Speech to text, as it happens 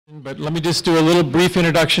But let me just do a little brief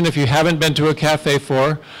introduction if you haven't been to a cafe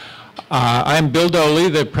before. I'm Bill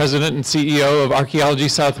Doley, the president and CEO of Archaeology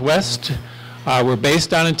Southwest. We're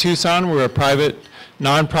based down in Tucson. We're a private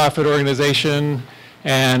nonprofit organization,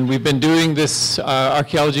 and we've been doing this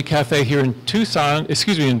Archaeology Cafe here in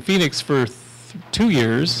in Phoenix for 2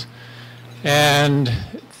 years, and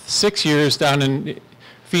 6 years down in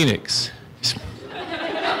Phoenix.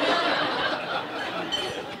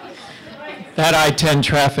 That I-10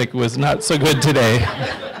 traffic was not so good today.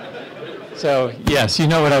 So yes, you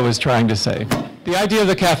know what I was trying to say. The idea of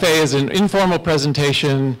the cafe is an informal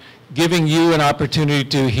presentation giving you an opportunity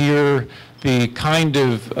to hear the kind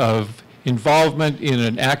of involvement in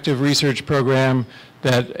an active research program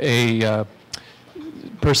that a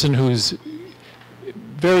person who's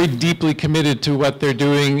very deeply committed to what they're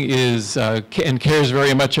doing is and cares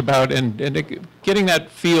very much about, and getting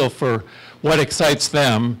that feel for what excites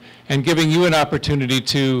them, and giving you an opportunity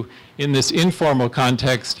to, in this informal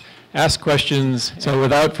context, ask questions. So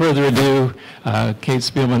without further ado, Kate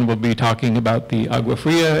Spielmann will be talking about the agua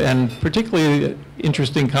fria, and particularly the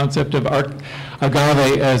interesting concept of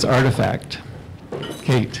agave as artifact.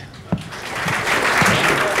 Kate.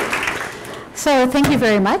 So thank you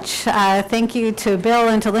very much. Thank you to Bill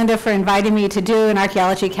and to Linda for inviting me to do an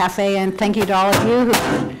Archaeology Cafe, and thank you to all of you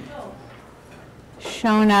who've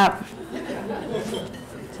shown up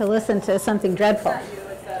to listen to something dreadful.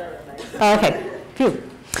 Okay, phew.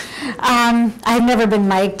 I've never been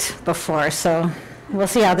mic'd before, so we'll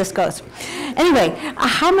see how this goes. Anyway,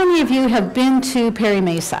 how many of you have been to Perry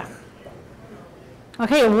Mesa?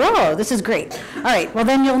 Okay, whoa, this is great. All right, well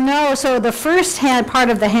then you'll know, so the first part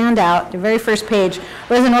of the handout, the very first page,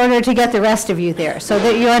 was in order to get the rest of you there, so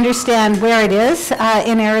that you understand where it is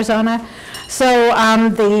in Arizona. So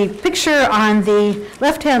the picture on the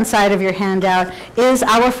left-hand side of your handout is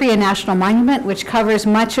Agua Fria National Monument, which covers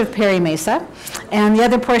much of Perry Mesa. And the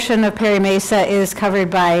other portion of Perry Mesa is covered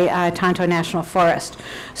by Tonto National Forest.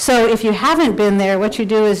 So if you haven't been there, what you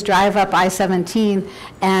do is drive up I-17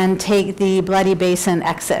 and take the Bloody Basin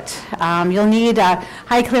exit. You'll need a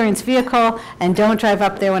high clearance vehicle, and don't drive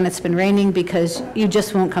up there when it's been raining because you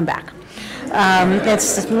just won't come back.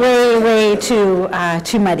 It's way too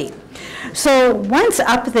muddy. So once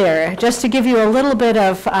up there, just to give you a little bit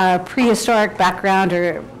of prehistoric background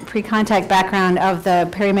or pre-contact background of the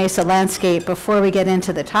Perry Mesa landscape before we get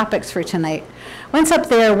into the topics for tonight. Once up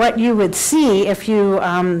there, what you would see if you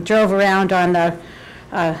drove around on the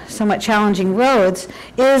somewhat challenging roads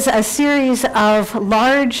is a series of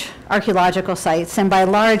large archaeological sites, and by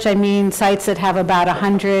large I mean sites that have about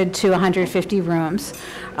 100 to 150 rooms.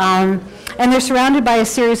 And they're surrounded by a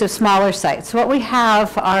series of smaller sites. What we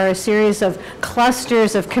have are a series of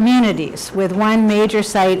clusters of communities with one major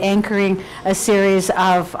site anchoring a series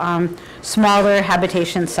of smaller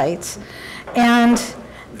habitation sites. And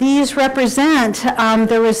these represent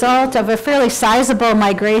the result of a fairly sizable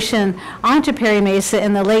migration onto Perry Mesa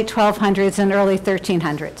in the late 1200s and early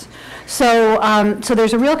 1300s. So, so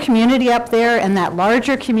there's a real community up there, and that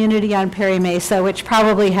larger community on Perry Mesa, which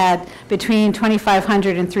probably had between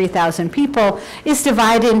 2,500 and 3,000 people, is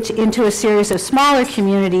divided into a series of smaller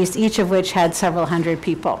communities, each of which had several hundred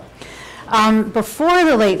people. Before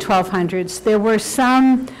the late 1200s, there were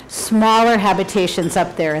some smaller habitations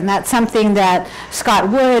up there, and that's something that Scott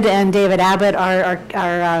Wood and David Abbott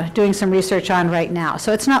are doing some research on right now.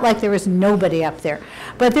 So it's not like there was nobody up there,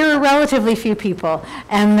 but there are relatively few people,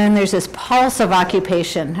 and then there's this pulse of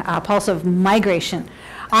occupation, pulse of migration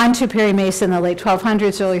onto Perry Mesa in the late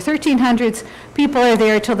 1200s, early 1300s. People are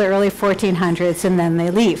there till the early 1400s, and then they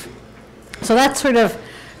leave. So that's sort of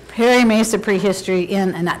Perry Mesa prehistory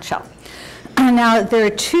in a nutshell. Now, there are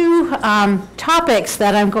two topics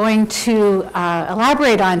that I'm going to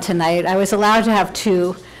elaborate on tonight. I was allowed to have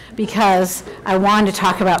two because I wanted to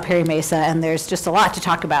talk about Perry Mesa, and there's just a lot to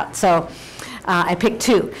talk about. So I picked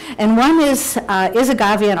two. And one is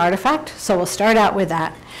agave an artifact? So we'll start out with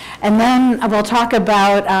that. And then we'll talk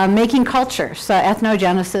about making culture, so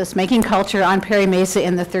ethnogenesis, making culture on Perry Mesa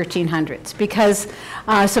in the 1300s, because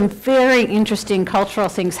some very interesting cultural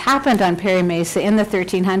things happened on Perry Mesa in the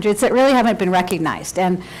 1300s that really haven't been recognized,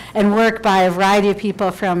 and work by a variety of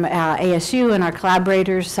people from ASU and our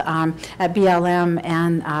collaborators at BLM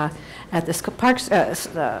and at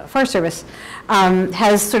the Forest Service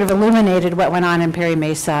has sort of illuminated what went on in Perry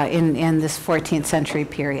Mesa in this 14th century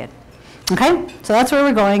period. Okay, so that's where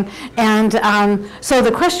we're going. And so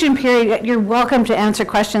the question period, you're welcome to answer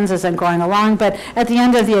questions as I'm going along, but at the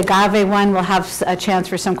end of the agave one, we'll have a chance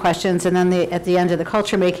for some questions, and then at the end of the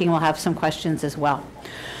culture making, we'll have some questions as well.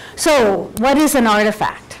 So what is an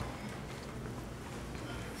artifact?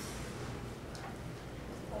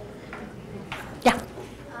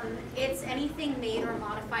 anything made or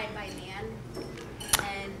modified by man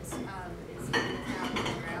and is found in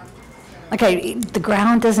the ground? Okay, the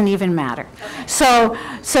ground doesn't even matter. Okay.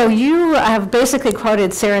 So you have basically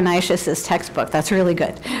quoted Sarah Nicias's textbook. That's really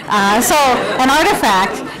good. So an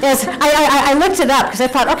artifact is, I looked it up because I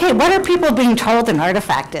thought, okay, what are people being told an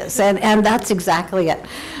artifact is? And that's exactly it.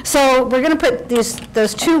 So we're going to put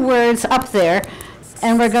those two words up there,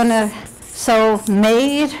 and we're going to, so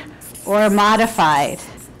made or modified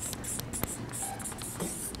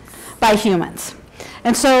by humans.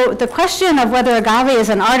 And so the question of whether agave is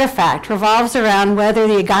an artifact revolves around whether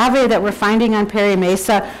the agave that we're finding on Perry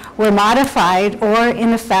Mesa were modified or,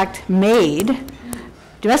 in effect, made,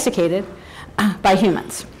 domesticated, by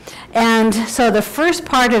humans. And so the first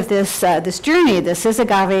part of this, this journey, this is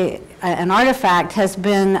agave, an artifact, has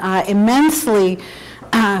been immensely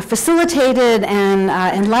facilitated and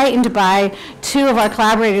enlightened by two of our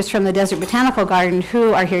collaborators from the Desert Botanical Garden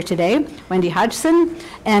who are here today, Wendy Hodgson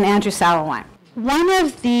and Andrew Salowine. One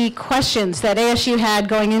of the questions that ASU had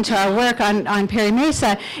going into our work on Perry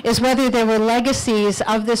Mesa is whether there were legacies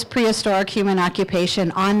of this prehistoric human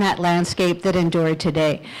occupation on that landscape that endured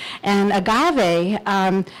today. And agave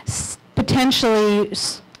potentially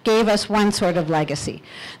gave us one sort of legacy.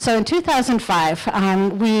 So in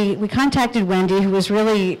 2005, we contacted Wendy, who was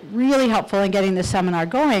really, really helpful in getting this seminar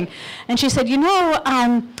going. And she said, you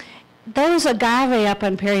know, those agave up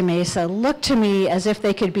on Perry Mesa look to me as if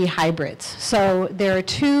they could be hybrids. So there are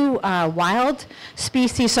two wild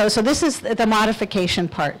species. So this is the modification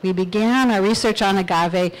part. We began our research on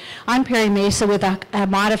agave on Perry Mesa with a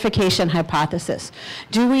modification hypothesis.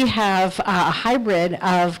 Do we have a hybrid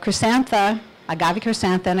of chrysanthemum, agave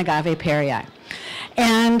chrysanthemum, and agave perryi?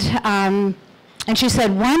 And she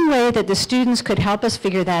said one way that the students could help us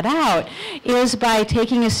figure that out is by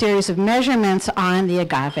taking a series of measurements on the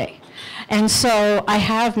agave. And so I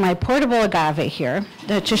have my portable agave here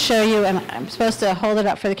to show you, and I'm supposed to hold it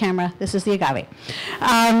up for the camera. This is the agave.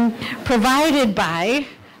 Provided by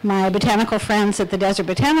my botanical friends at the Desert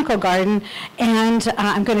Botanical Garden, and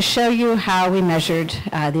I'm going to show you how we measured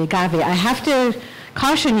the agave. I have to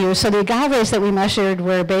caution you, so the agaves that we measured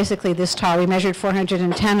were basically this tall. We measured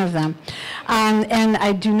 410 of them. And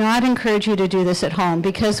I do not encourage you to do this at home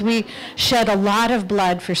because we shed a lot of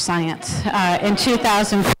blood for science in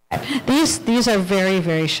 2005. These are very,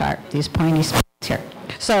 very sharp, these pointy spots here.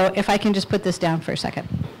 So if I can just put this down for a second.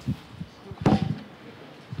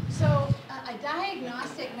 So a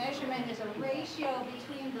diagnostic measurement is a ratio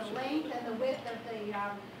between the length and the width of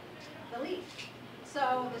the leaf.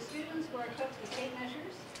 So the students took the tape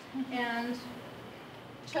measures and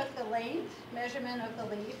took the length measurement of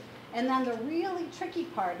the leaf. And then the really tricky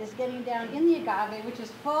part is getting down in the agave, which is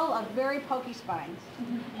full of very pokey spines,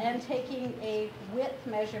 and taking a width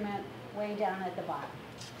measurement way down at the bottom.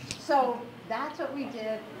 So that's what we did,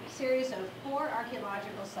 a series of 4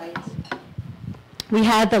 archaeological sites. We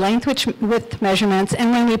had the length-width measurements,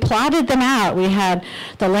 and when we plotted them out, we had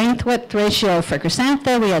the length-width ratio for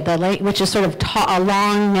chrysanthemum, we had the length, which is sort of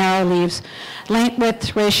long, narrow leaves,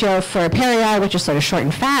 length-width ratio for perryi, which is sort of short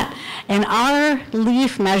and fat, and our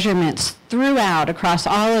leaf measurements throughout, across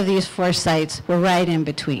all of these 4 sites, were right in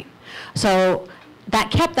between. So that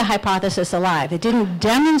kept the hypothesis alive. It didn't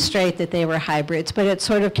demonstrate that they were hybrids, but it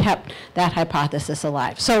sort of kept that hypothesis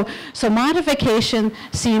alive. So modification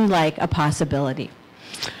seemed like a possibility.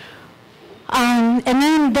 And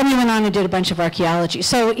then we went on and did a bunch of archaeology.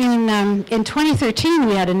 So in 2013,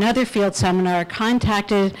 we had another field seminar,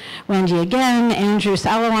 contacted Wendy again. Andrew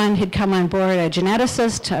Salowine had come on board, a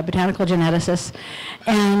geneticist, a botanical geneticist,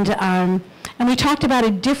 and we talked about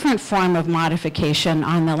a different form of modification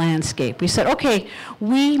on the landscape. We said, okay,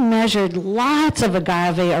 we measured lots of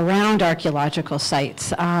agave around archaeological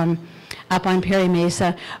sites up on Perry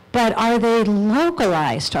Mesa, but are they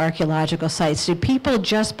localized to archaeological sites? Do people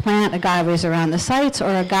just plant agaves around the sites,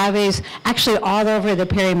 or agaves actually all over the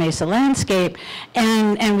Perry Mesa landscape,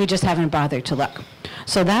 and we just haven't bothered to look?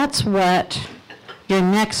 So that's what your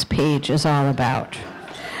next page is all about.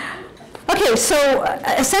 Okay, so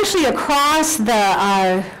essentially across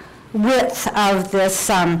the width of this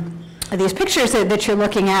these pictures that you're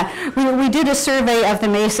looking at, we did a survey of the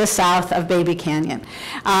mesa south of Baby Canyon.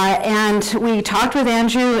 And we talked with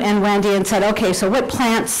Andrew and Wendy and said, okay, so what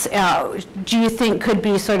plants do you think could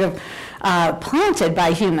be sort of planted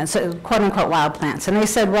by humans, so quote unquote wild plants? And they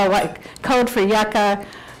said, well, what, code for yucca,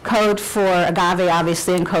 code for agave,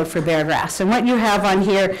 obviously, and code for bear grass. And what you have on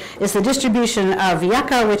here is the distribution of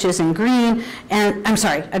yucca, which is in green, and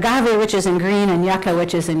agave, which is in green, and yucca,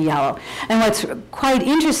 which is in yellow. And what's quite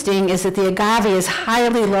interesting is that the agave is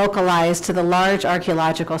highly localized to the large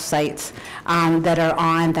archaeological sites that are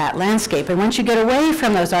on that landscape. And once you get away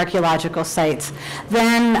from those archaeological sites,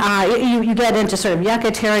 then you get into sort of yucca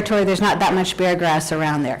territory. There's not that much bear grass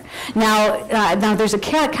around there. Now there's a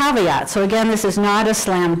caveat. So again, this is not a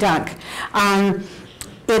slam dunk.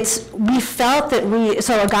 We felt that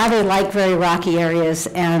so agave like very rocky areas,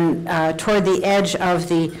 and toward the edge of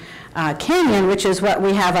the canyon, which is what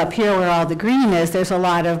we have up here where all the green is, there's a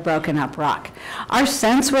lot of broken up rock. Our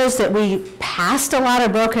sense was that we passed a lot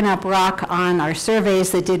of broken up rock on our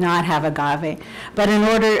surveys that did not have agave. But in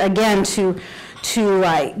order, again, to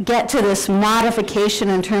get to this modification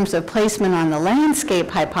in terms of placement on the landscape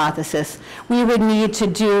hypothesis, we would need to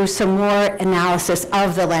do some more analysis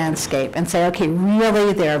of the landscape and say, okay,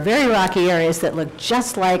 really there are very rocky areas that look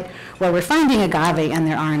just like where we're finding agave and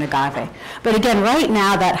there aren't agave. But again, right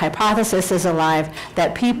now that hypothesis is alive,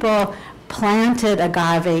 that people planted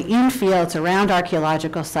agave in fields around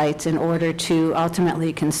archaeological sites in order to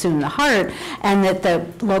ultimately consume the heart, and that the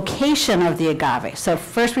location of the agave. So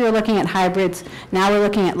first we were looking at hybrids, now we're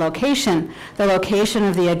looking at location. The location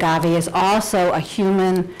of the agave is also a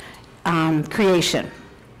human creation,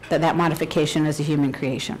 that modification is a human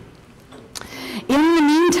creation. In the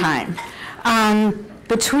meantime,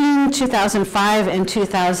 between 2005 and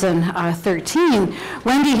 2013,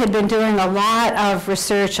 Wendy had been doing a lot of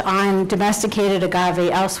research on domesticated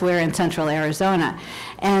agave elsewhere in central Arizona.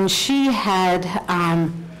 And she had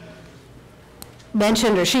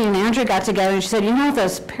mentioned, or she and Andrew got together and she said, you know,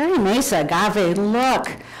 those Perry Mesa agave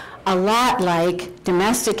look a lot like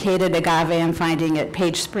domesticated agave I'm finding at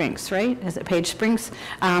Page Springs, right? Is it Page Springs?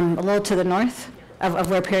 A little to the north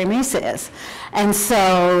of where Perry Mesa is. And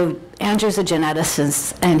so Andrew's a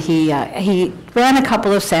geneticist, and he ran a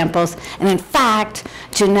couple of samples, and in fact,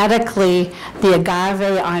 genetically, the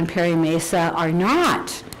agave on Perry Mesa are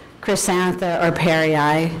not Chrysantha or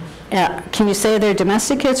Perryi. Can you say they're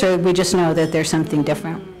domesticates, or we just know that they're something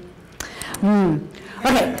different?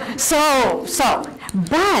 Okay,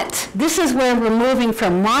 but this is where we're moving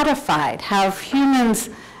from modified. Have humans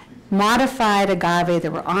modified agave that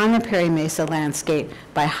were on the Perry Mesa landscape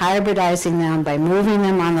by hybridizing them, by moving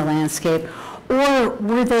them on the landscape, or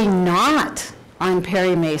were they not on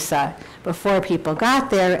Perry Mesa before people got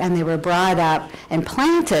there and they were brought up and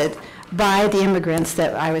planted by the immigrants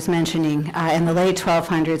that I was mentioning in the late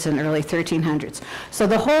 1200s and early 1300s. So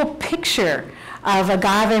the whole picture of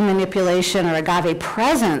agave manipulation or agave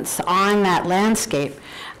presence on that landscape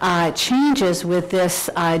changes with this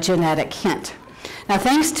genetic hint. Now,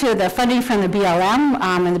 thanks to the funding from the BLM,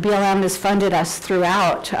 and the BLM has funded us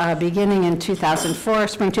throughout, beginning in 2004,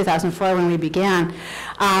 spring 2004 when we began,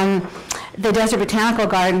 the Desert Botanical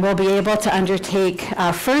Garden will be able to undertake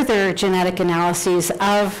further genetic analyses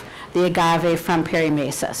of the agave from Perry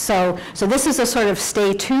Mesa. So this is a sort of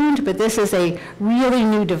stay tuned, but this is a really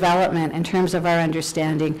new development in terms of our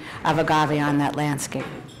understanding of agave on that landscape.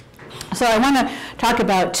 So I want to talk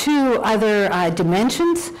about two other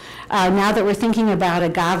dimensions now that we're thinking about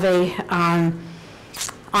agave on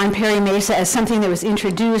Perry Mesa as something that was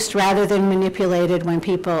introduced rather than manipulated when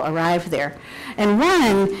people arrived there. And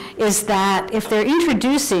one is that if they're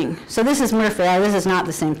introducing, so this is Murphy, this is not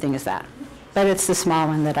the same thing as that, but it's the small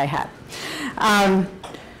one that I had.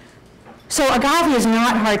 So agave is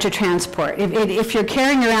not hard to transport. If you're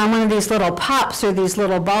carrying around one of these little pups or these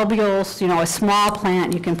little bulbules, you know, a small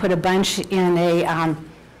plant, you can put a bunch in a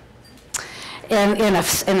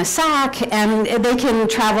sack, and they can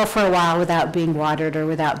travel for a while without being watered or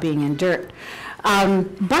without being in dirt.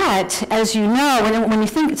 But as you know, when you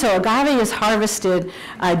think, so agave is harvested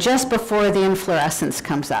just before the inflorescence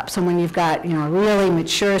comes up. So when you've got, you know, really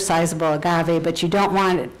mature, sizable agave, but you don't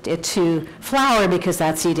want it to flower because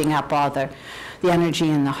that's eating up all the energy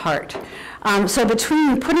in the heart. So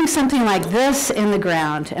between putting something like this in the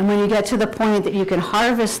ground and when you get to the point that you can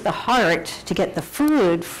harvest the heart to get the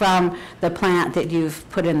food from the plant that you've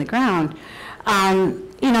put in the ground,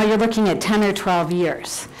 you know, you're looking at 10 or 12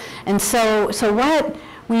 years. And so what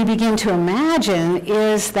we begin to imagine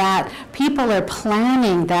is that people are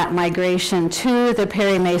planning that migration to the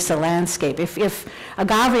Perry Mesa landscape. If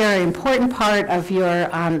agave are an important part of your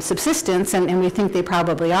subsistence, and we think they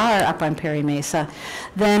probably are up on Perry Mesa,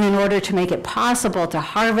 then in order to make it possible to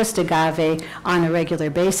harvest agave on a regular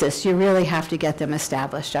basis, you really have to get them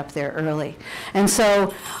established up there early. And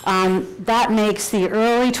so that makes the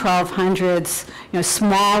early 1200s, you know,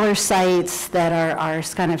 smaller sites that are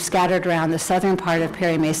kind of scattered around the southern part of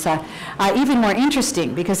Perry Mesa even more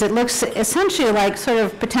interesting, because it looks essentially like sort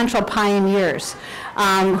of potential pioneers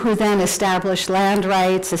who then established land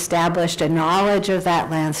rights, established a knowledge of that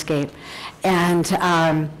landscape, and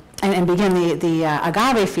begin the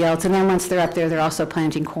agave fields. And then once they're up there, they're also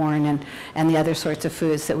planting corn and the other sorts of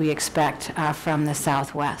foods that we expect from the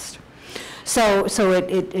Southwest. So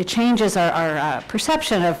it changes our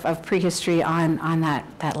perception of prehistory on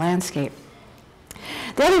that landscape.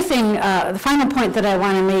 The other thing, the final point that I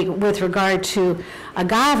want to make with regard to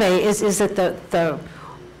agave is that the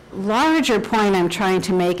larger point I'm trying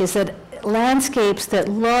to make is that landscapes that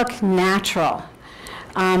look natural,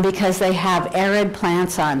 because they have arid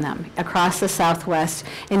plants on them across the Southwest,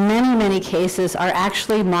 in many, many cases are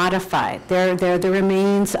actually modified. They're the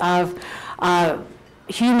remains of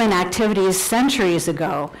human activities centuries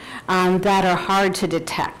ago that are hard to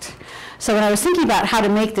detect. So when I was thinking about how to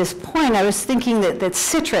make this point, I was thinking that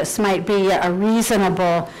citrus might be a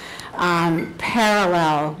reasonable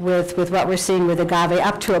parallel with what we're seeing with agave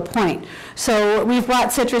up to a point. So we've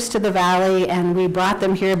brought citrus to the valley, and we brought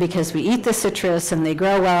them here because we eat the citrus and they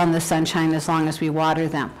grow well in the sunshine as long as we water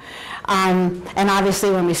them. And obviously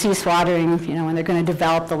when we cease watering, when they're going to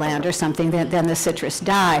develop the land or something, then the citrus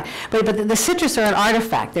die. But the citrus are an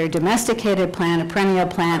artifact. They're a domesticated plant, a perennial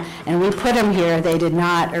plant, and we put them here. They did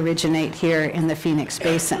not originate here in the Phoenix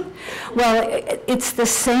Basin. Well, it's the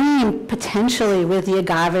same potentially with the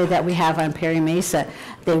agave that we have on Perry Mesa.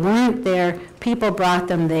 They weren't there. People brought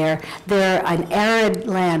them there. They're an arid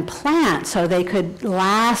land plant, so they could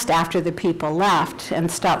last after the people left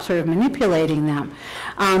and stop sort of manipulating them.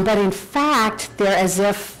 But in fact, they're as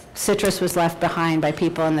if citrus was left behind by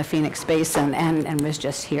people in the Phoenix Basin and was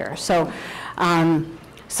just here. So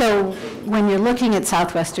when you're looking at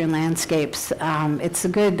southwestern landscapes, it's a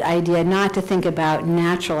good idea not to think about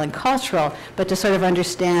natural and cultural, but to sort of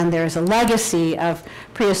understand there's a legacy of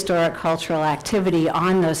prehistoric cultural activity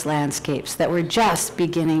on those landscapes that we're just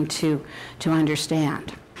beginning to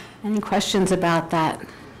understand. Any questions about that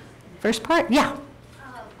first part? Yeah.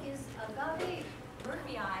 Is agave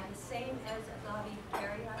murphyii the same as agave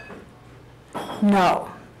perryi?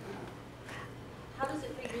 No. How does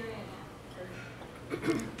it figure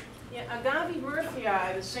in? Yeah, Agave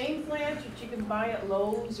murphyii, the same plant that you can buy at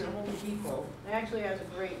Lowe's or Home Depot, actually has a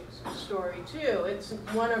great story too. It's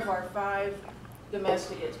one of our 5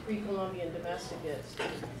 domesticates, pre-Columbian domesticates.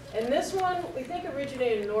 And this one, we think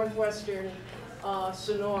originated in northwestern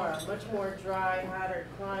Sonora, much more dry, hotter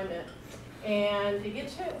climate. And it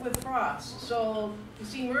gets hit with frost. So you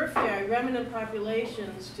see murphyii remnant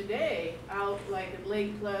populations today out like at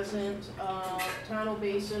Lake Pleasant, Tonto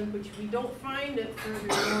Basin, which we don't find it further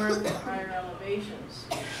north at higher elevations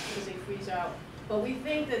because they freeze out. But we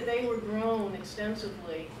think that they were grown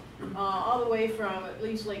extensively all the way from at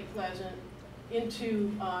least Lake Pleasant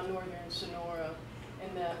into northern Sonora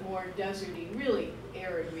and the more deserty, really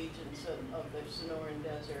arid regions of the Sonoran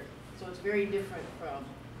Desert. So it's very different from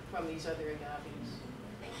these other agaves.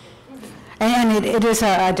 And it is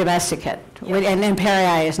a domesticate, and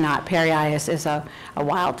perryi is not. Perryi is a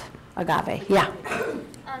wild agave. Yeah.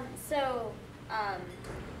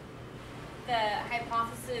 The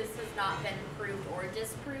hypothesis has not been proved or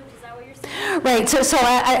disproved. Is that what you're saying? Right. So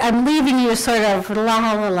I'm leaving you sort of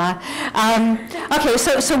la. Okay.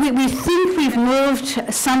 So we think we've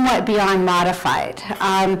moved somewhat beyond modified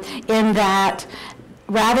in that.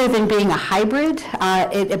 Rather than being a hybrid,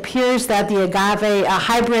 it appears that the agave, a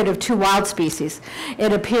hybrid of 2 wild species,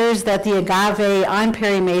 it appears that the agave on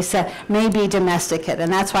Perry Mesa may be domesticate,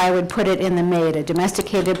 and that's why I would put it in the made. A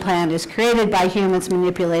domesticated plant is created by humans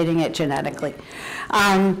manipulating it genetically.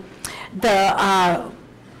 The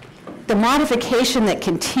modification that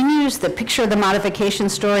continues, the picture of the modification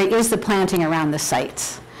story, is the planting around the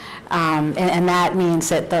sites. And that means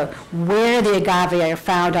that where the agave are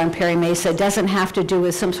found on Perry Mesa doesn't have to do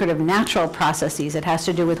with some sort of natural processes. It has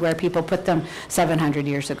to do with where people put them 700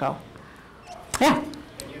 years ago. Yeah? When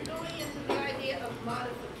you're going into the idea of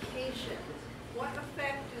modification, what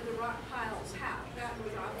effect do the rock piles have? That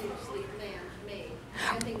was obviously man-made,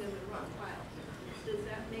 ending them in rock piles. Does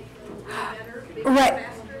that make them better, bigger, Right.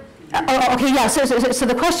 faster? Oh, okay, yeah, so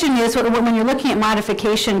the question is, when you're looking at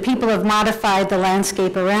modification, people have modified the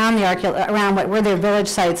landscape around what were their village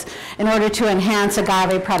sites in order to enhance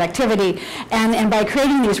agave productivity, and by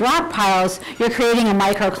creating these rock piles, you're creating a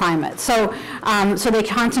microclimate. So they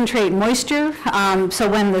concentrate moisture, so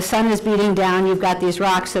when the sun is beating down, you've got these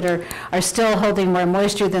rocks that are still holding more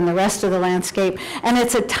moisture than the rest of the landscape, and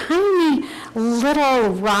it's a tiny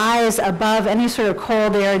little rise above any sort of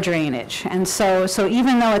cold air drainage, and so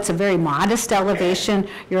even though it's a very modest elevation,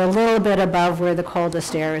 you're a little bit above where the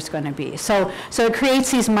coldest air is going to be. So it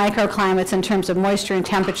creates these microclimates in terms of moisture and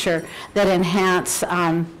temperature that enhance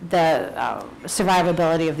the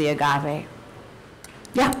survivability of the agave.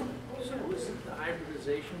 Yeah? So was it the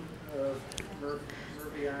hybridization of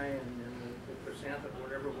Murphy and the chrysanthemum,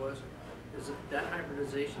 whatever it was, is it that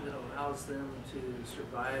hybridization that allows them to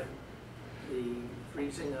survive the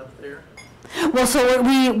freezing up there? Well, so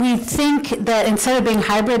we think that instead of being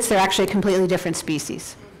hybrids, they're actually completely different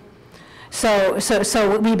species. So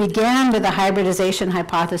we began with the hybridization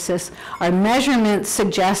hypothesis. Our measurements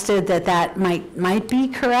suggested that might be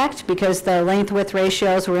correct because the length-width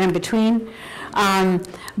ratios were in between.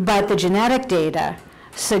 But the genetic data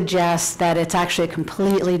suggests that it's actually a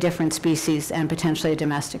completely different species and potentially a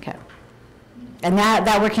domesticate. And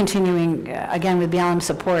that we're continuing, again, with BLM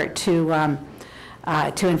support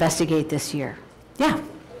to investigate this year. Yeah?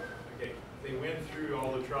 Okay, they went through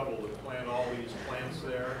all the trouble to plant all these plants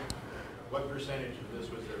there. What percentage of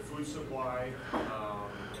this was their food supply?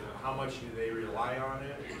 How much do they rely on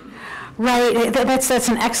it? Right, that's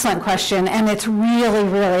an excellent question, and it's really,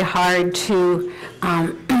 really hard to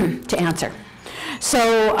answer.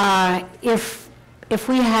 So if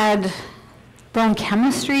we had bone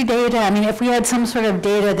chemistry data, I mean, if we had some sort of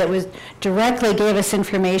data that was directly gave us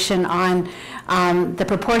information on the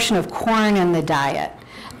proportion of corn in the diet,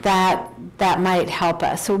 that might help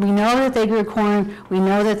us. So we know that they grew corn, we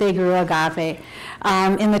know that they grew agave.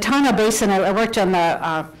 In the Tano Basin, I worked on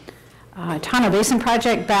the Tano Basin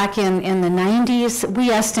project back in the 90s.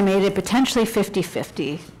 We estimated potentially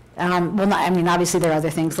 50-50. Well, I mean, obviously there are other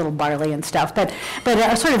things, little barley and stuff, but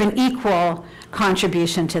sort of an equal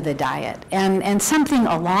contribution to the diet. And something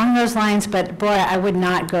along those lines, but boy, I would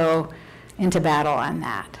not go into battle on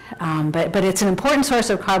that. But it's an important source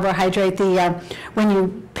of carbohydrate. I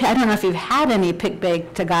don't know if you've had any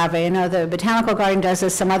pick-baked agave. I know the Botanical Garden does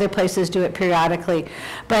this, some other places do it periodically,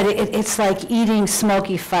 but it's like eating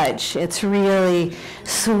smoky fudge. It's really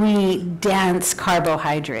sweet, dense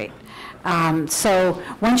carbohydrate. So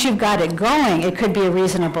once you've got it going, it could be a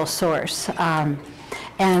reasonable source.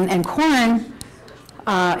 And corn,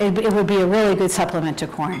 it would be a really good supplement to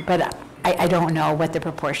corn, but I don't know what the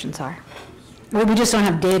proportions are. We just don't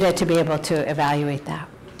have data to be able to evaluate that.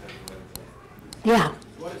 Yeah?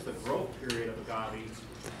 What is the growth period of agave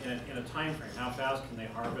in a time frame? How fast can they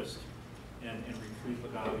harvest and retrieve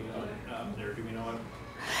agave there? Do we know it?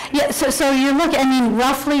 Yeah, so you look, I mean,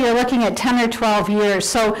 roughly you're looking at 10 or 12 years.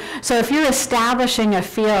 So if you're establishing a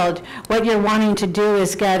field, what you're wanting to do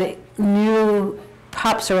is get new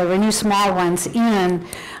pups or new small ones in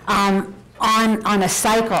on a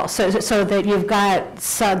cycle, so that you've got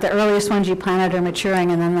the earliest ones you planted are maturing,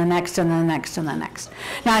 and then the next, and the next, and the next.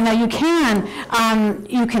 Now you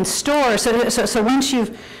can store. So once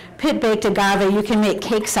you've pit-baked agave, you can make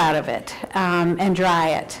cakes out of it and dry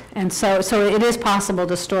it, and so it is possible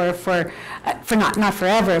to store for not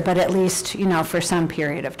forever, but at least for some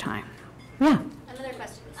period of time. Yeah. Another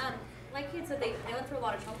question. Like you said, they went through a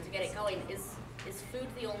lot of trouble to get it going. Is food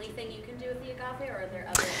the only thing you can do with the agave, or are there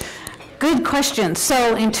other things? Good question.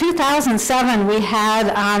 So in 2007, we had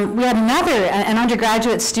an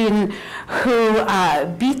undergraduate student who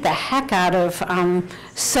beat the heck out of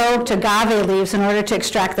soaked agave leaves in order to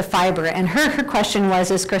extract the fiber. And her question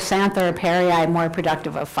was, is chrysanthemum or Perry more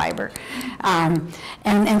productive of fiber? And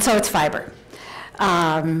so it's fiber.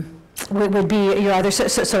 Would be your other,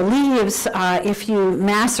 so leaves, if you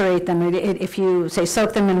macerate them, if you say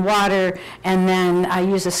soak them in water and then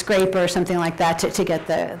use a scraper or something like that to get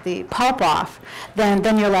the pulp off,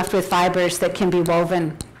 then you're left with fibers that can be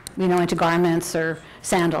woven, into garments or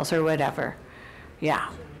sandals or whatever. Yeah.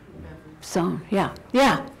 So, yeah.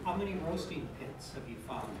 How many roasting pits have you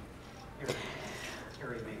found here at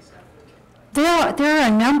Perry Mesa? There are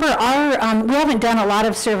a number. We haven't done a lot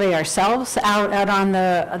of survey ourselves out on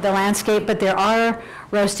the landscape, but there are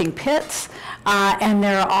roasting pits, and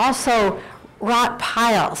there are also rock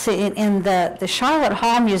piles. In the Charlotte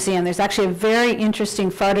Hall Museum, there's actually a very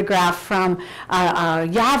interesting photograph from a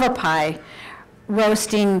Yavapai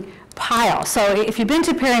roasting pile. So if you've been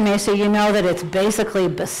to Perry Mesa, you know that it's basically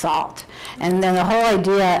basalt. And then the whole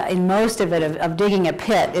idea in most of it of digging a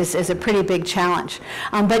pit is a pretty big challenge.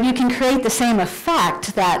 But you can create the same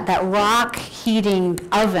effect, that rock heating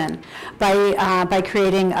oven, by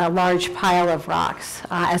creating a large pile of rocks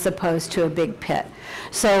as opposed to a big pit.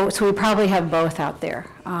 So we probably have both out there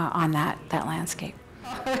on that landscape.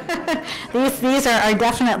 These are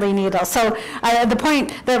definitely needles. So the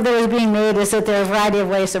point that was being made is that there are a variety of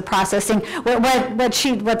ways of processing. What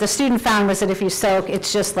the student found was that if you soak,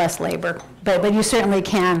 it's just less labor. But you certainly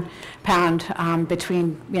can pound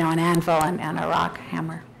between an anvil and a rock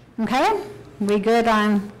hammer. Okay, we good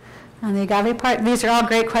on the agave part? These are all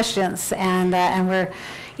great questions, and we're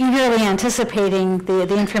eagerly anticipating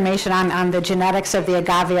the information on the genetics of the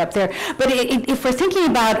agave up there. But if we're thinking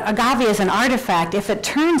about agave as an artifact, if it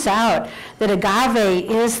turns out that agave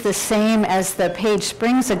is the same as the Page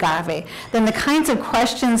Springs agave, then the kinds of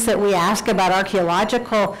questions that we ask about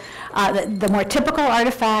archaeological, the more typical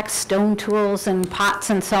artifacts, stone tools and pots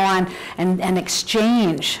and so on, and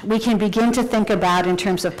exchange, we can begin to think about in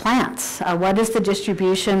terms of plants. What is the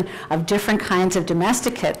distribution of different kinds of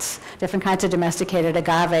domesticates, different kinds of domesticated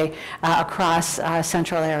agave across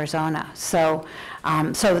central Arizona? So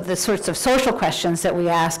the sorts of social questions that we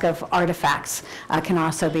ask of artifacts can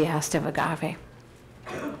also be asked of agave.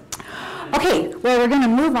 Okay, well, we're going to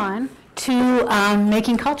move on to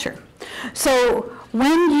making culture. So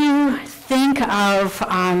when you think of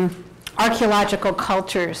archaeological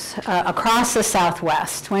cultures across the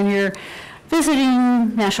Southwest, when you're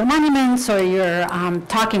visiting national monuments or you're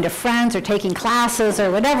talking to friends or taking classes or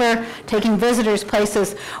whatever, taking visitors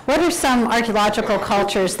places, what are some archaeological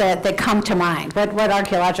cultures that come to mind? What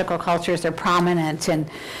archaeological cultures are prominent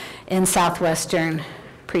in Southwestern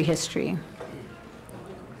prehistory?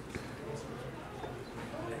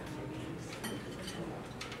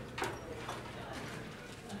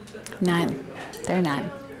 None. There are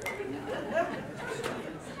none.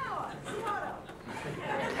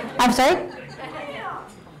 I'm sorry?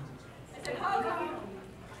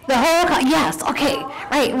 The Holcomb, yes, okay,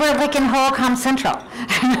 right, we're like in Holcomb Central.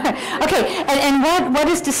 Okay, and what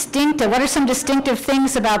is distinctive? What are some distinctive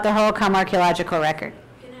things about the Holcomb archaeological record?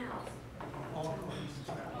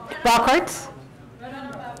 Ball courts? Red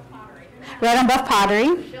on buff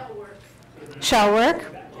pottery. Shell work.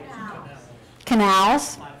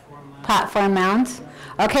 Canals. Platform mounds.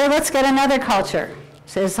 Okay, let's get another culture.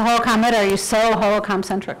 Says the Holcomb, are you so Holcomb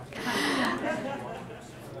centric?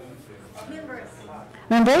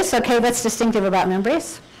 Membrace, okay, what's distinctive about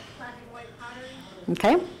membrace?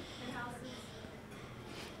 Okay.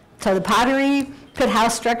 So the pottery, pit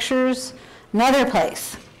house structures, another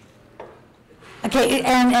place. Okay,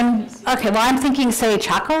 and okay, well, I'm thinking, say,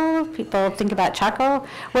 Chaco. People think about Chaco.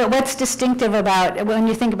 What's distinctive about, when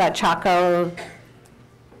you think about Chaco?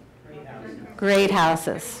 Great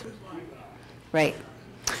houses. Right.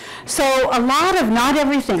 So a lot of, not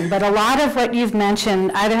everything, but a lot of what you've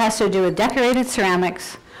mentioned either has to do with decorated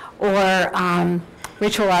ceramics or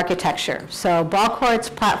ritual architecture. So ball courts,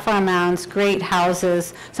 platform mounds, great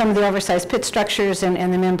houses, some of the oversized pit structures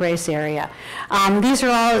in the Membrace area. These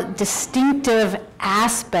are all distinctive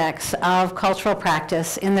aspects of cultural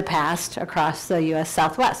practice in the past across the U.S.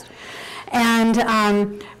 Southwest.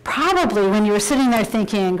 And probably when you were sitting there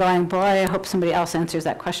thinking and going, boy, I hope somebody else answers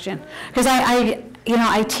that question. Because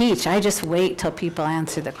I teach, I just wait till people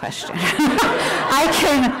answer the question. I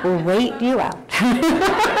can wait you out.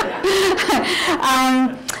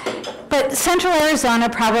 But Central Arizona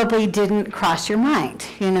probably didn't cross your mind.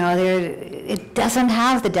 It doesn't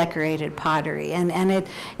have the decorated pottery, and it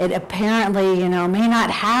apparently, may not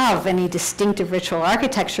have any distinctive ritual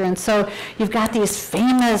architecture, and so you've got these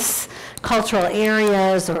famous cultural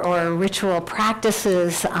areas or ritual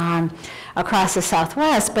practices across the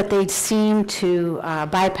Southwest, but they seem to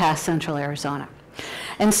bypass Central Arizona.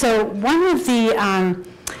 And so one of the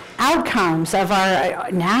outcomes of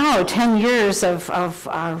our now 10 years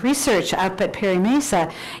of research up at Perry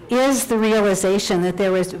Mesa is the realization that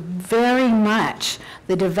there was very much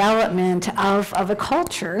the development of a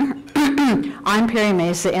culture on Perry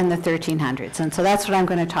Mesa in the 1300s. And so that's what I'm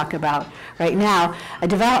going to talk about right now, a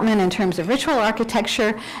development in terms of ritual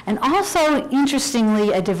architecture, and also,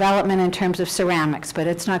 interestingly, a development in terms of ceramics, but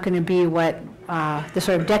it's not going to be what the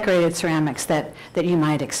sort of decorated ceramics that you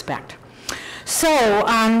might expect. So,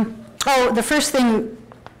 the first thing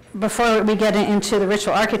before we get into the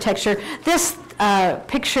ritual architecture, this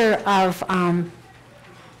picture of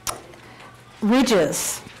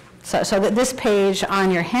ridges. So that this page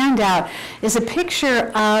on your handout is a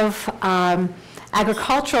picture of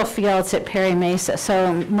agricultural fields at Perry Mesa.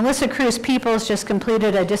 So Melissa Cruz Peoples just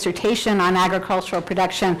completed a dissertation on agricultural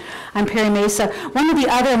production on Perry Mesa. One of the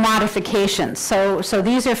other modifications, so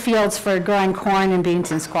these are fields for growing corn and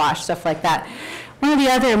beans and squash, stuff like that. One of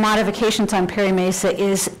the other modifications on Perry Mesa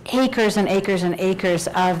is acres and acres and acres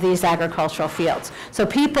of these agricultural fields. So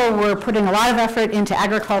people were putting a lot of effort into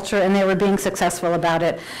agriculture, and they were being successful about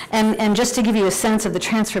it. And just to give you a sense of the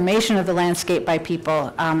transformation of the landscape by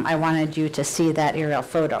people, I wanted you to see that aerial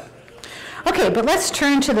photo. Okay, but let's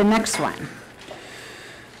turn to the next one.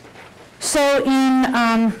 So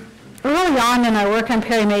early on in our work on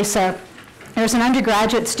Perry Mesa, there's an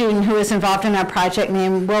undergraduate student who was involved in our project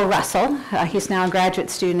named Will Russell. He's now a graduate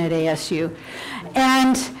student at ASU.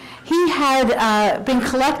 And he had been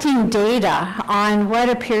collecting data on what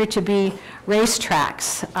appeared to be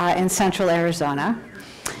racetracks in central Arizona.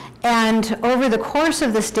 And over the course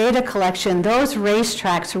of this data collection, those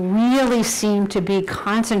racetracks really seem to be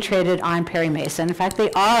concentrated on Perry Mesa. In fact,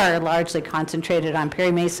 they are largely concentrated on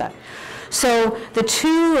Perry Mesa. So the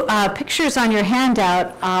two pictures on your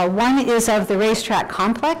handout, one is of the racetrack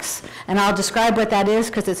complex, and I'll describe what that is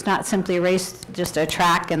because it's not simply a race, just a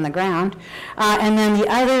track in the ground. And then the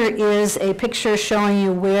other is a picture showing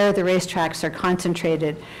you where the racetracks are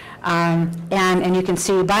concentrated. And you can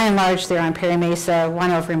see, by and large, they're on Perry Mesa,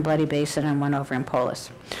 one over in Bloody Basin and one over in Polis.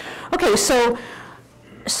 Okay, so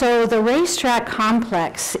the racetrack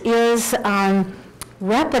complex is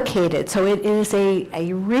replicated. So it is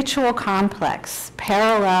a ritual complex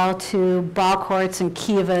parallel to ball courts and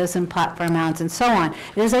kivas and platform mounds and so on.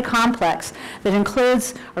 It is a complex that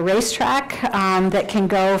includes a racetrack that can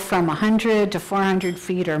go from 100 to 400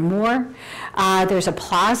 feet or more. There's a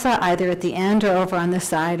plaza either at the end or over on the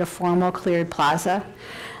side, a formal cleared plaza.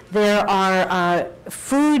 There are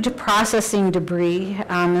food processing debris,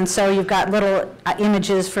 and so you've got little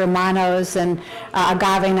images for manos and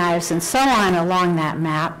agave knives and so on along that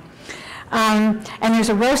map. And there's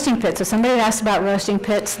a roasting pit. So somebody asked about roasting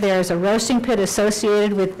pits. There's a roasting pit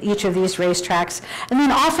associated with each of these racetracks, and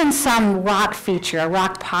then often some rock feature, a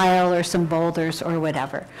rock pile or some boulders or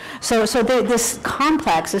whatever. So this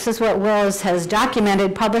complex, this is what Wills has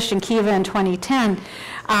documented, published in Kiva in 2010,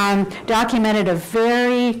 documented a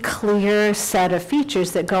very clear set of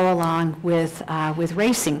features that go along with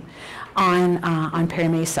racing on Perry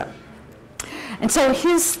Mesa. And so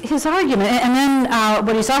his argument, and then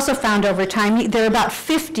what he's also found over time, there are about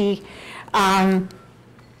 50 potential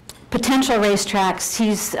racetracks.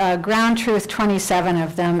 He's ground truth 27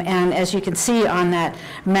 of them, and as you can see on that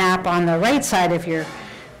map on the right side of your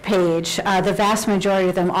page, the vast majority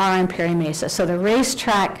of them are on Perry Mesa. So the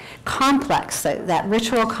racetrack complex, that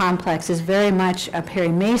ritual complex, is very much a Perry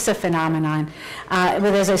Mesa phenomenon.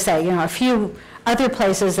 With, as I say, a few other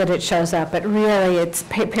places that it shows up, but really it's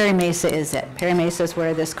Perry Mesa is it. Perry Mesa is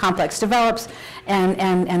where this complex develops and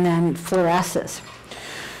then fluoresces.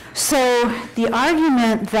 So the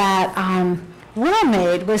argument that Will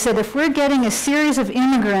made was that if we're getting a series of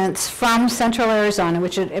immigrants from central Arizona,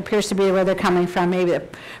 which it appears to be where they're coming from, maybe the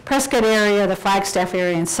Prescott area, the Flagstaff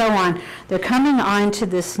area, and so on, they're coming onto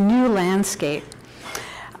this new landscape.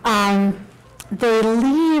 They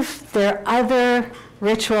leave their other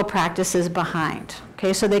ritual practices behind.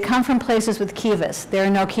 Okay, so they come from places with kivas. There are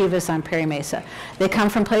no kivas on Perry Mesa. They come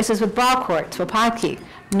from places with ball courts, Wapaki.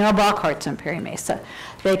 No ball courts on Perry Mesa.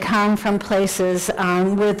 They come from places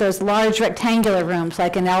with those large rectangular rooms,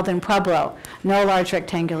 like in Eldon Pueblo. No large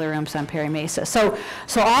rectangular rooms on Perry Mesa. So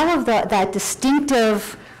all of that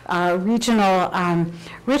distinctive regional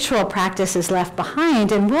ritual practice is left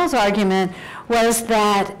behind. And Will's argument was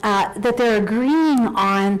that they're agreeing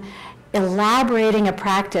on elaborating a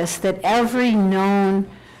practice that every known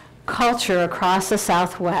culture across the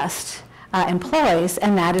Southwest employs,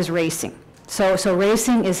 and that is racing. So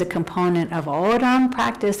racing is a component of O'odham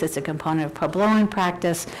practice, it's a component of Puebloan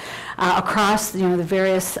practice across the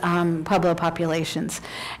various Pueblo populations.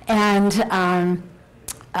 And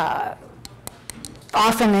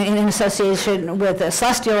often in association with the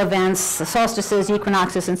celestial events, the solstices,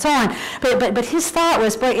 equinoxes, and so on. But his thought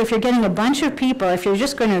was, boy, if you're getting a bunch of people, if you're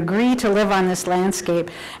just going to agree to live on this landscape,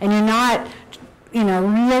 and you're not,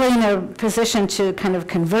 really in a position to kind of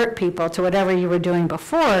convert people to whatever you were doing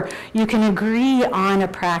before, you can agree on a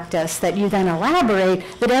practice that you then elaborate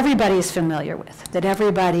that everybody is familiar with, that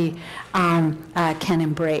everybody can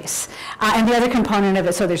embrace. And the other component of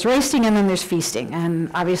it, so there's racing and then there's feasting.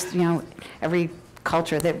 And obviously, every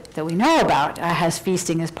culture that we know about has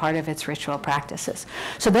feasting as part of its ritual practices.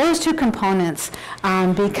 So those two components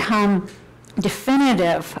become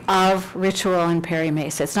definitive of ritual in Perry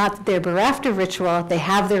Mesa. It's not that they're bereft of ritual, they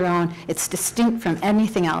have their own, it's distinct from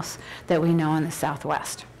anything else that we know in the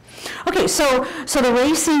Southwest. Okay, so the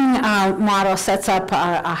racing model sets up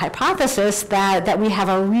a hypothesis that we have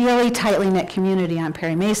a really tightly knit community on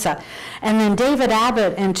Perry Mesa. And then David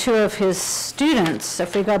Abbott and two of his students,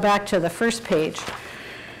 if we go back to the first page,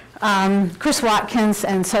 Chris Watkins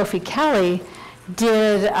and Sophie Kelly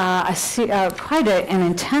did quite an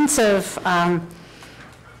intensive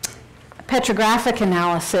petrographic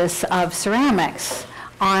analysis of ceramics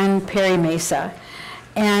on Perry Mesa.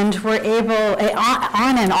 And were able,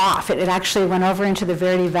 on and off, it actually went over into the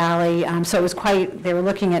Verde Valley, so it was they were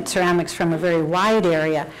looking at ceramics from a very wide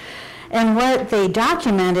area. And what they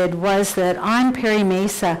documented was that on Perry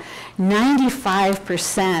Mesa,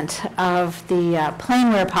 95% of the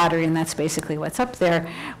plainware pottery, and that's basically what's up there,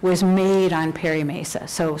 was made on Perry Mesa.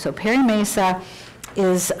 So Perry Mesa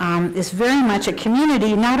is very much a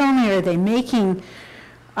community. Not only are they making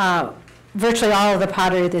virtually all of the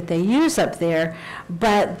pottery that they use up there,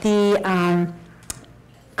 but the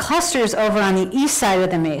clusters over on the east side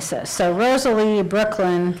of the mesa, so Rosalie,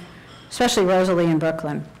 Brooklyn, especially Rosalie and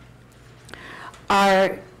Brooklyn,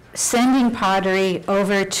 are sending pottery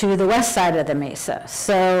over to the west side of the mesa.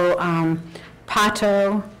 So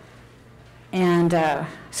Pato and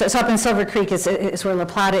so it's up in Silver Creek is where La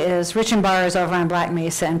Plata is. Rich and Bar is over on Black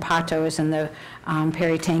Mesa, and Pato is in the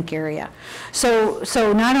Perry Tank area. So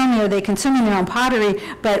not only are they consuming their own pottery,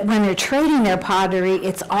 but when they're trading their pottery,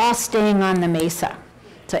 it's all staying on the mesa.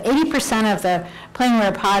 So 80% of the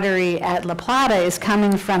plainware pottery at La Plata is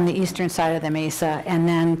coming from the eastern side of the mesa, and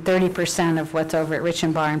then 30% of what's over at Rich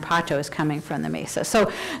and Bar and Pato is coming from the mesa. So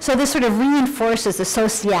this sort of reinforces the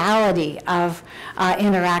sociality of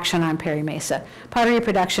interaction on Perry Mesa. Pottery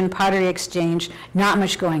production, pottery exchange, not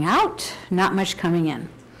much going out, not much coming in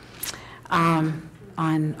on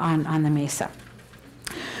the mesa.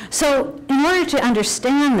 So in order to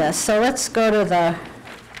understand this, so let's go to the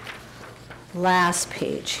last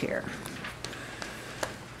page here.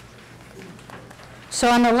 So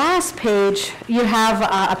on the last page, you have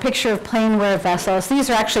a picture of plainware vessels. These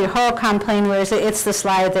are actually Horicon plainwares. It's the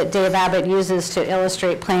slide that Dave Abbott uses to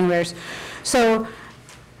illustrate plainwares. So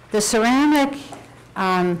the ceramic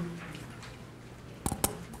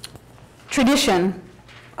tradition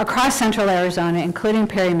across central Arizona, including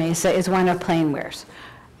Perry Mesa, is one of plainwares.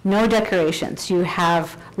 No decorations. You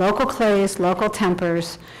have local clays, local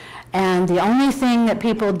tempers, and the only thing that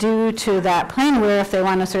people do to that plainware, if they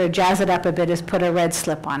want to sort of jazz it up a bit, is put a red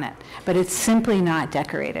slip on it. But it's simply not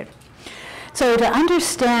decorated. So to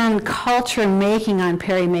understand culture making on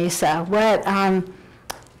Perry Mesa, what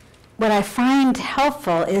I find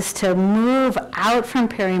helpful is to move out from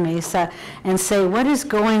Perry Mesa and say what is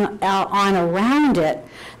going on around it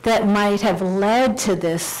that might have led to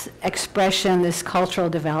this expression, this cultural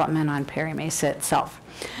development on Perry Mesa itself.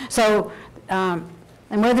 So.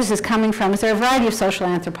 And where this is coming from is there are a variety of social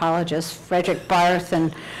anthropologists, Frederick Barth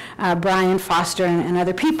and Brian Foster and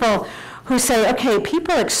other people who say, okay,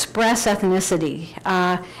 people express ethnicity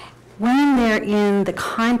when they're in the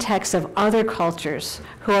context of other cultures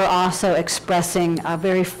who are also expressing a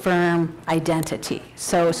very firm identity.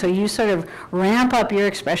 So you sort of ramp up your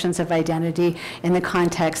expressions of identity in the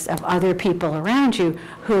context of other people around you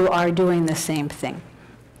who are doing the same thing.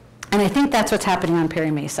 And I think that's what's happening on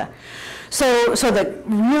Perry Mesa. So the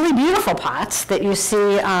really beautiful pots that you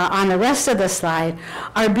see on the rest of the slide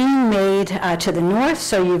are being made to the north.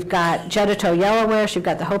 So you've got Jedito yellowware, so you've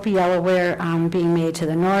got the Hopi yellowware being made to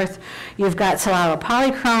the north. You've got Salado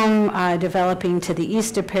polychrome developing to the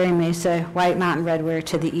east of Perry Mesa, White Mountain redware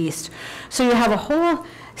to the east. So you have a whole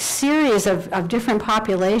series of different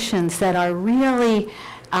populations that are really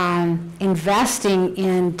investing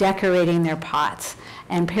in decorating their pots.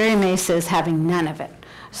 And Perry Mesa is having none of it.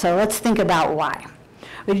 So let's think about why.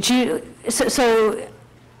 Do you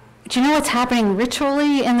know what's happening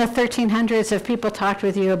ritually in the 1300s? Have people talked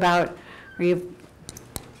with you about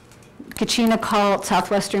Kachina cult,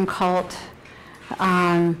 Southwestern cult?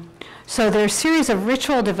 So there are a series of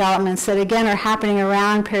ritual developments that, again, are happening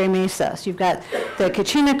around Perry Mesa. So you've got the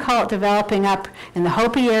Kachina cult developing up in the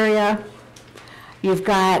Hopi area. You've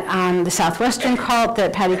got the Southwestern cult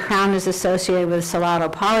that Patty Crown is associated with Salado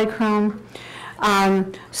polychrome.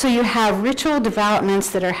 So you have ritual developments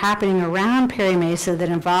that are happening around Perry Mesa that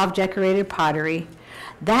involve decorated pottery.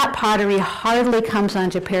 That pottery hardly comes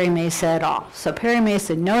onto Perry Mesa at all. So Perry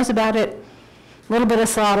Mesa knows about it. A little bit of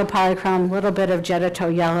Salado polychrome, a little bit of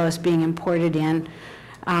Jedito yellow is being imported in,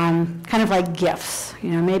 kind of like gifts.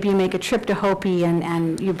 You know, maybe you make a trip to Hopi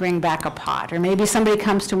and you bring back a pot, or maybe somebody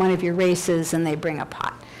comes to one of your races and they bring a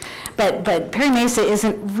pot. But Perry Mesa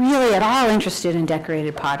isn't really at all interested in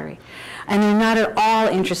decorated pottery. And they're not at all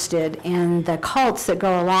interested in the cults that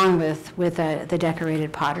go along with the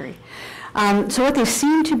decorated pottery. So what they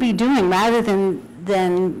seem to be doing, rather than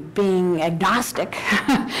being agnostic,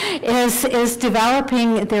 is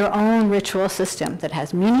developing their own ritual system that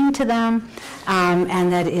has meaning to them,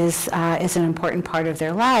 and that is an important part of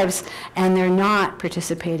their lives, and they're not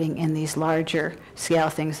participating in these larger scale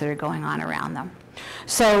things that are going on around them.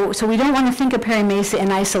 So we don't want to think of Perry Mesa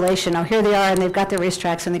in isolation. Oh, here they are, and they've got their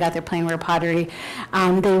racetracks, and they got their plainware pottery.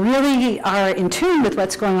 They really are in tune with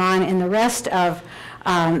what's going on in the rest of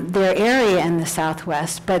their area in the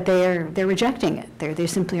Southwest, but they're rejecting it. They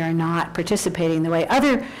simply are not participating the way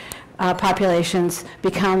other populations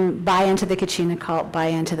buy into the Kachina cult, buy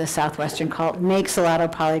into the Southwestern cult, make Salado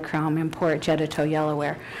polychrome, import Jedito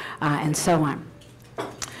yellowware, and so on.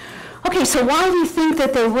 Okay, so why do you think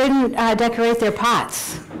that they wouldn't decorate their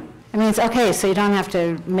pots? I mean, it's okay, so you don't have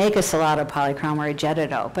to make a Salado polychrome or a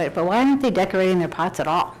Jedito, but why aren't they decorating their pots at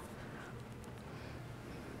all?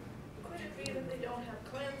 Could it be that they don't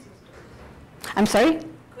have clan systems? I'm sorry?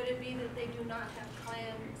 Could it be that they do not have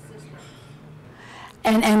clan systems?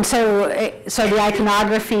 And so the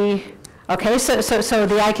iconography, okay, so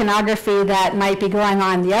the iconography that might be going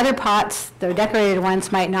on the other pots, the decorated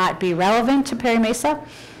ones, might not be relevant to Perry Mesa.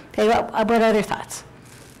 Okay, what other thoughts?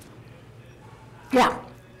 Yeah.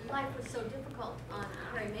 Life was so difficult on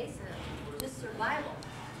Perry Mesa, just survival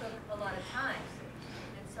took a lot of time,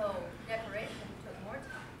 and so decoration took more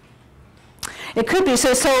time. It could be. So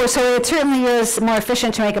it certainly is more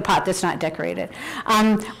efficient to make a pot that's not decorated.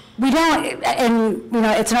 We don't, and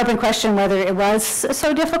it's an open question whether it was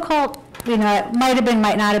so difficult. It might have been,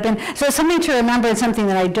 might not have been. So something to remember, and something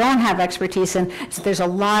that I don't have expertise in, is that there's a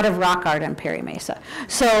lot of rock art on Perry Mesa.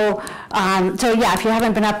 So yeah, if you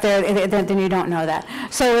haven't been up there, then you don't know that.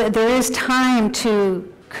 So there is time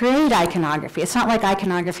to create iconography. It's not like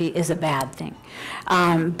iconography is a bad thing,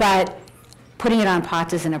 but putting it on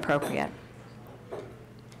pots is inappropriate.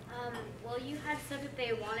 Well, you had said that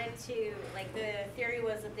they wanted to, like the theory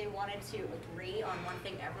was that they wanted to agree on one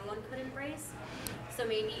thing everyone could embrace. So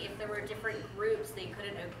maybe if there were different groups, they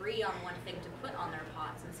couldn't agree on one thing to put on their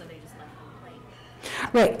pots, and so they just left them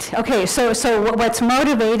plain. Right. Okay. So what's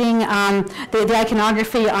motivating the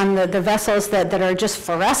iconography on the vessels that are just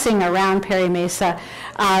fluorescing around Perry Mesa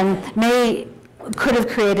could have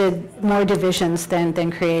created more divisions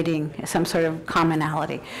than creating some sort of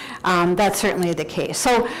commonality. That's certainly the case.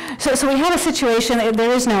 So we have a situation.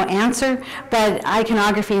 There is no answer, but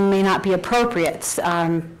iconography may not be appropriate.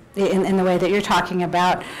 In the way that you're talking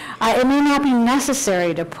about. It may not be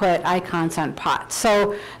necessary to put icons on pots.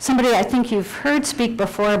 So somebody I think you've heard speak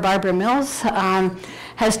before, Barbara Mills,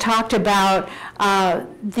 has talked about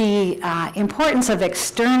the importance of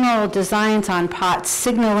external designs on pots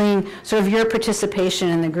signaling sort of your participation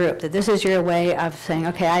in the group, that this is your way of saying,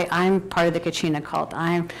 okay, I'm part of the Kachina cult.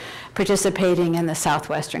 I'm participating in the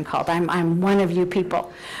Southwestern cult. I'm one of you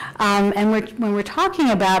people. And when we're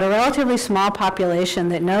talking about a relatively small population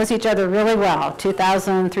that knows each other really well,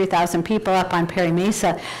 2,000, 3,000 people up on Perry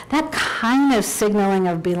Mesa, that kind of signaling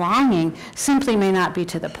of belonging simply may not be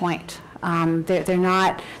to the point. They're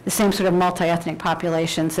not the same sort of multi-ethnic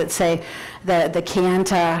populations that, say, the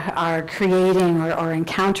Kayenta are creating or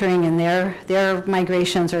encountering in their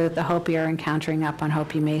migrations, or the Hopi are encountering up on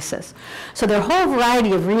Hopi mesas. So there are a whole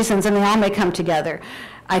variety of reasons, and they all may come together.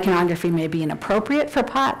 Iconography may be inappropriate for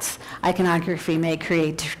pots. Iconography may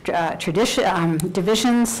create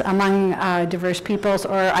divisions among diverse peoples,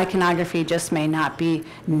 or iconography just may not be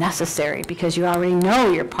necessary because you already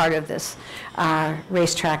know you're part of this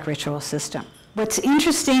racetrack ritual system. What's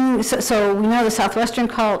interesting, so we know the Southwestern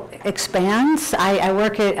cult expands. I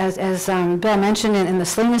work it, as Bill mentioned, in the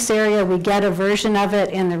Salinas area. We get a version of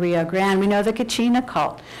it in the Rio Grande. We know the Kachina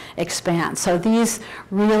cult expands. So these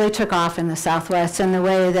really took off in the Southwest in the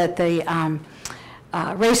way that the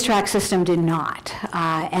racetrack system did not.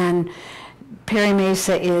 And Perry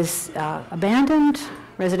Mesa is abandoned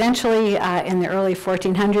residentially in the early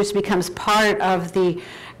 1400s, becomes part of the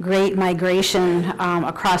great migration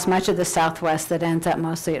across much of the Southwest that ends up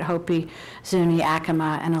mostly at Hopi, Zuni,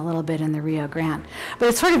 Acoma, and a little bit in the Rio Grande. But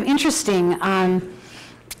it's sort of interesting,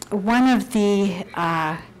 one of the,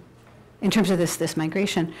 in terms of this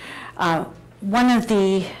migration, one of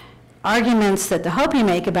the arguments that the Hopi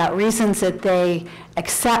make about reasons that they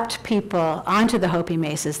accept people onto the Hopi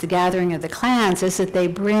mesas, the gathering of the clans, is that they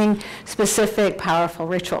bring specific powerful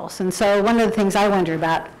rituals. And so one of the things I wonder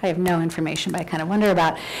about, I have no information, but I kind of wonder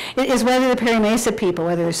about, is whether the Perry Mesa people,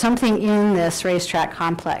 whether there's something in this racetrack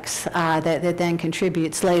complex that then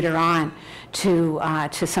contributes later on to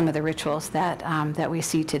some of the rituals that we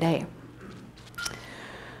see today.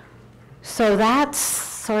 So that's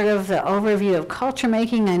sort of the overview of culture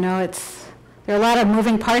making. I know there are a lot of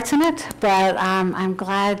moving parts in it, but I'm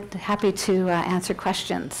happy to answer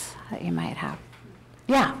questions that you might have.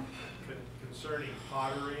 Yeah? Concerning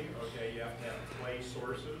pottery, okay, you have to have clay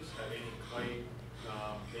sources. Have any clay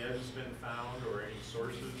beds been found or any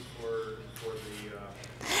sources for the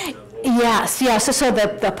Yes, yeah. So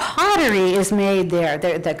the pottery is made there.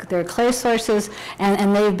 They're clay sources,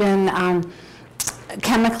 and they've been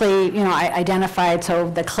chemically, identified. So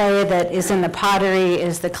the clay that is in the pottery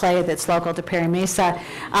is the clay that's local to Perry Mesa,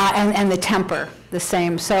 and the temper the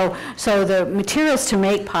same. So the materials to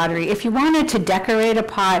make pottery, if you wanted to decorate a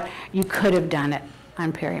pot, you could have done it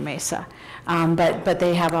on Perry Mesa, but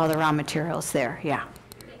they have all the raw materials there. Yeah.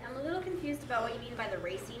 Okay, I'm a little confused about what you mean by the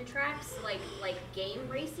racing tracks, like game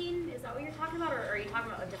racing. Is that what you're talking about, or are you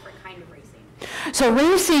talking about a different kind of racing? So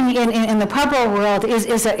racing in the Pueblo world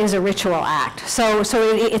is a ritual act. So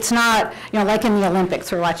it's not, like in the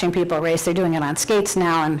Olympics, we're watching people race. They're doing it on skates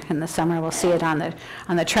now, and in the summer we'll see it on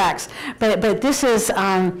the tracks. But this is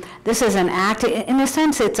an act. In a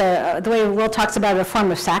sense, it's the way Will talks about it, a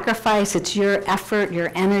form of sacrifice. It's your effort,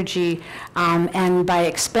 your energy, and by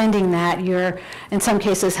expending that, you're in some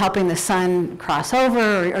cases helping the sun cross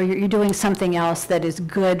over, or you're doing something else that is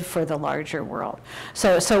good for the larger world.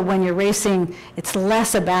 So when you're racing, it's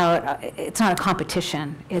less about, it's not a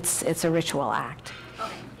competition, it's a ritual act.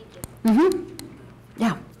 Okay, thank you. Mm-hmm.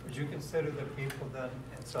 Yeah. Would you consider the people then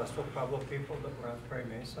ancestral Pueblo people that were at Perry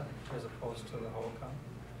Mesa as opposed to the Holcomb?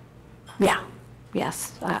 Yeah,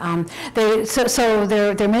 yes.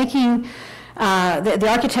 They're making, the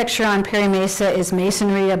architecture on Perry Mesa is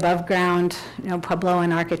masonry above ground,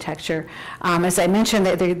 Puebloan architecture. As I mentioned,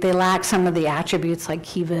 they lack some of the attributes like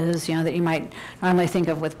kivas, that you might normally think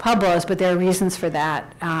of with Pueblos, but there are reasons for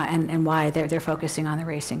that and why they're focusing on the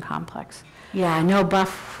racing complex. Yeah, no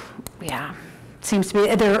buff, yeah, seems to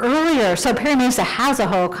be, they're earlier, so Perry Mesa has a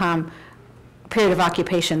Holcomb period of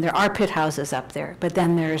occupation. There are pit houses up there, but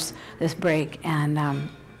then there's this break and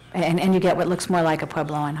you get what looks more like a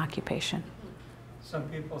Puebloan occupation. Some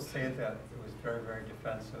people say that it was very, very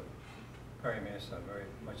defensive. Perry Mesa, very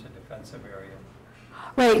much a defensive area.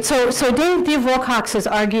 Right. So Dave Wilcox has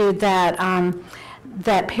argued that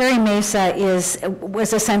that Perry Mesa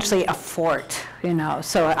was essentially a fort,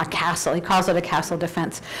 so a castle. He calls it a castle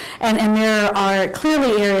defense, and there are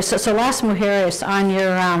clearly areas. So Las Mujeres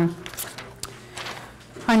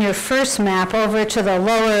on your first map, over to the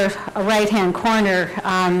lower right-hand corner,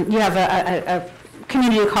 you have a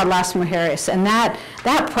community called Las Mujeres, and that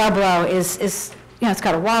Pueblo is it's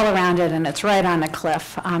got a wall around it, and it's right on a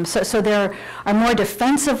cliff. So there are more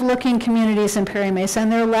defensive-looking communities in Perry Mesa,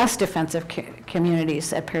 and there are less defensive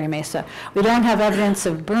communities at Perry Mesa. We don't have evidence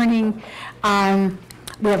of burning.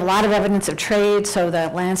 We have a lot of evidence of trade, so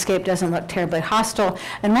the landscape doesn't look terribly hostile.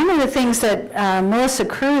 And one of the things that Melissa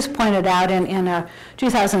Cruz pointed out in a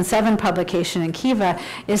 2007 publication in Kiva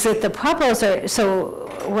is that the Pueblos are, so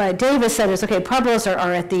what Davis said is, okay, Pueblos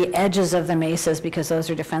are at the edges of the mesas because those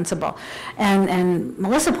are defensible. And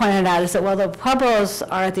Melissa pointed out is that, well, the Pueblos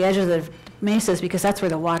are at the edges of the mesas because that's where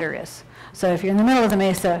the water is. So if you're in the middle of the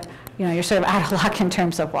mesa, you're sort of out of luck in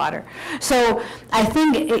terms of water. So I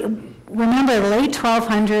think, remember, the late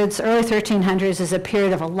 1200s, early 1300s is a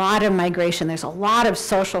period of a lot of migration. There's a lot of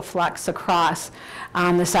social flux across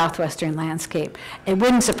the southwestern landscape. It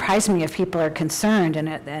wouldn't surprise me if people are concerned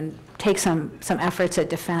and take some efforts at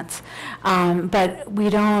defense. But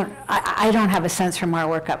I don't have a sense from our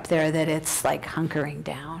work up there that it's like hunkering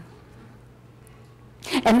down.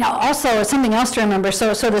 And also, something else to remember,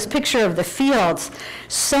 so this picture of the fields,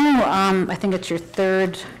 I think it's your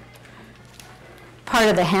third part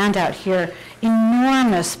of the handout here,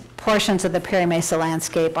 enormous portions of the Perry Mesa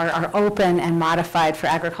landscape are open and modified for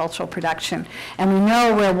agricultural production. And we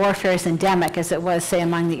know where warfare is endemic, as it was, say,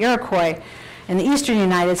 among the Iroquois in the eastern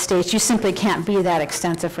United States, you simply can't be that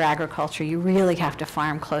extensive for agriculture. You really have to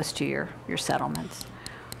farm close to your settlements.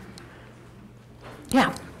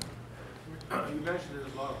 Yeah? You mentioned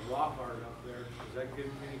there's a lot of rock art up there. Does that give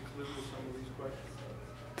you any clue to some of these questions?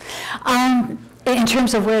 In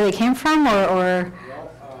terms of where they came from, or? Well,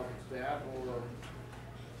 that, or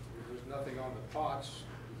if there's nothing on the pots,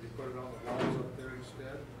 did you put it on the walls up there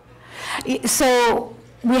instead? So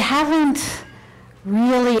We haven't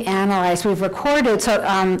really analyzed. We've recorded, so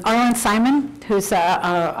Arlen Simon, who's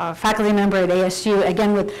a faculty member at ASU,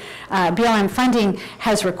 again with BLM funding,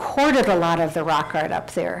 has recorded a lot of the rock art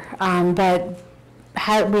up there, but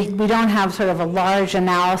we don't have sort of a large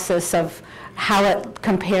analysis of how it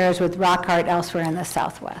compares with rock art elsewhere in the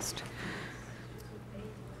Southwest.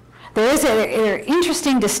 There are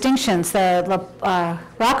interesting distinctions. The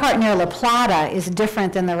rock art near La Plata is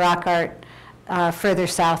different than the rock art further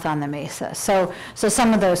south on the mesa. So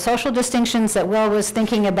some of those social distinctions that Will was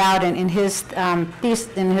thinking about in his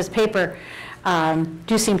paper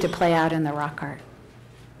do seem to play out in the rock art.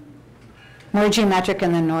 More geometric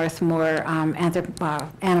in the north, more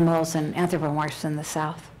animals and anthropomorphs in the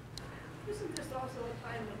south. Isn't this also a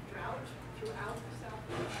time of drought throughout the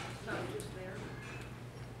Southwest, not just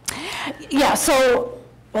there? Yeah, so,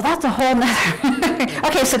 well, that's a whole nother.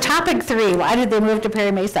 Okay, so topic 3, why did they move to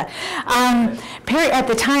Perry Mesa? Perry, at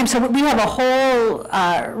the time, so we have a whole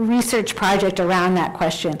research project around that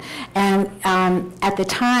question. And at the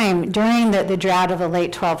time, during the drought of the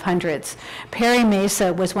late 1200s, Perry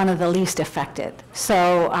Mesa was one of the least affected.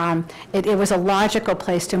 So it was a logical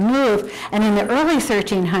place to move. And in the early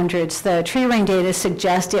 1300s, the tree ring data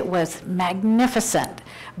suggest it was magnificent.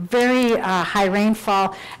 Very high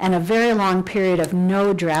rainfall and a very long period of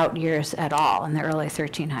no drought years at all in the early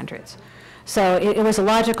 1300s. So it was a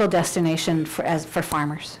logical destination for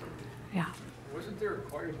farmers. Yeah. Wasn't there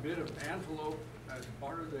quite a bit of antelope as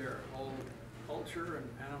part of their whole culture and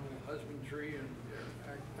animal husbandry and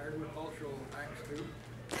their agricultural acts too?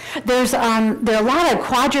 There are a lot of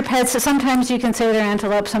quadrupeds. So sometimes you can say they're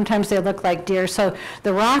antelope, sometimes they look like deer. So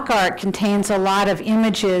the rock art contains a lot of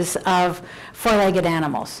images of four-legged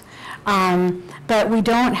animals. But we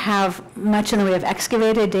don't have much in the way of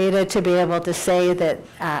excavated data to be able to say that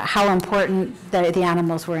how important the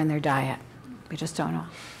animals were in their diet. We just don't know.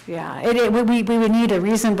 Yeah, we would need a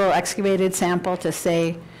reasonable excavated sample to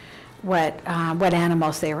say what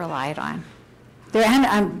animals they relied on. The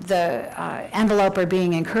antelope are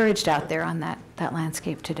being encouraged out there on that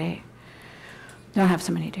landscape today. Don't have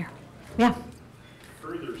so many deer. Yeah.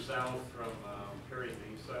 Further south from Perry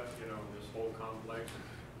Mesa, this whole complex,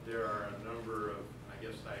 there are a number of,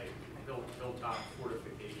 hilltop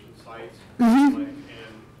fortification sites. Mm-hmm. And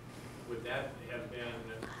would that have been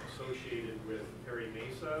associated with Perry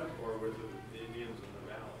Mesa or with the Indians in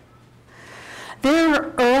the valley?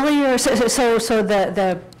 They're earlier, so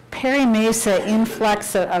the Perry Mesa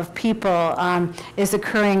influx of people is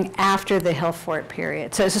occurring after the hill fort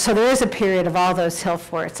period. So there is a period of all those hill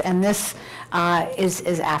forts, and this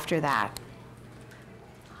is after that.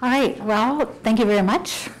 All right, well, thank you very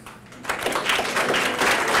much.